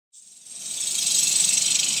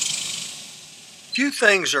Few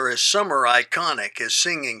things are as summer iconic as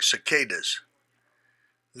singing cicadas.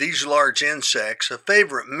 These large insects, a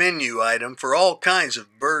favorite menu item for all kinds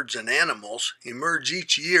of birds and animals, emerge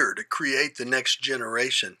each year to create the next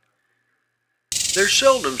generation. They're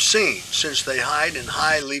seldom seen since they hide in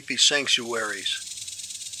high leafy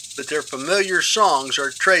sanctuaries, but their familiar songs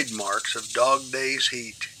are trademarks of dog days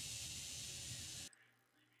heat.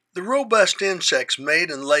 The robust insects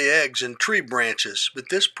mate and lay eggs in tree branches, but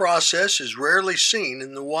this process is rarely seen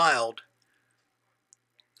in the wild.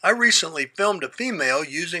 I recently filmed a female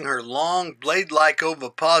using her long, blade-like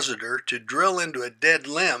ovipositor to drill into a dead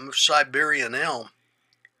limb of Siberian elm.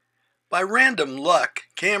 By random luck,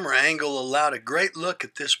 camera angle allowed a great look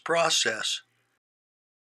at this process.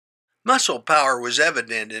 Muscle power was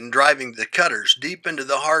evident in driving the cutters deep into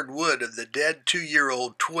the hard wood of the dead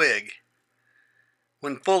 2-year-old twig.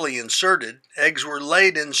 When fully inserted, eggs were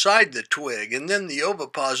laid inside the twig and then the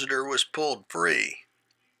ovipositor was pulled free.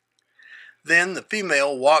 Then the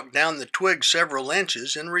female walked down the twig several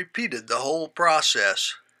inches and repeated the whole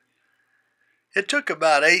process. It took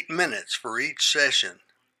about 8 minutes for each session.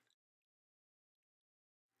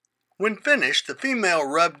 When finished, the female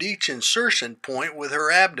rubbed each insertion point with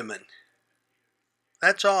her abdomen.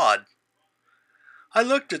 That's odd. I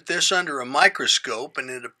looked at this under a microscope and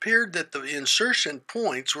it appeared that the insertion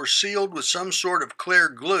points were sealed with some sort of clear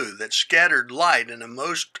glue that scattered light in a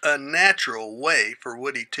most unnatural way for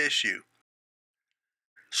woody tissue.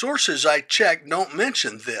 Sources I checked don't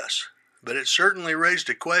mention this, but it certainly raised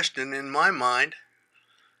a question in my mind.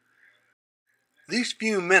 These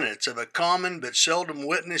few minutes of a common but seldom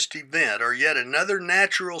witnessed event are yet another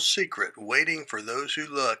natural secret waiting for those who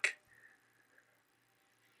look.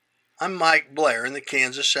 I'm Mike Blair in the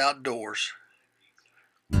Kansas Outdoors.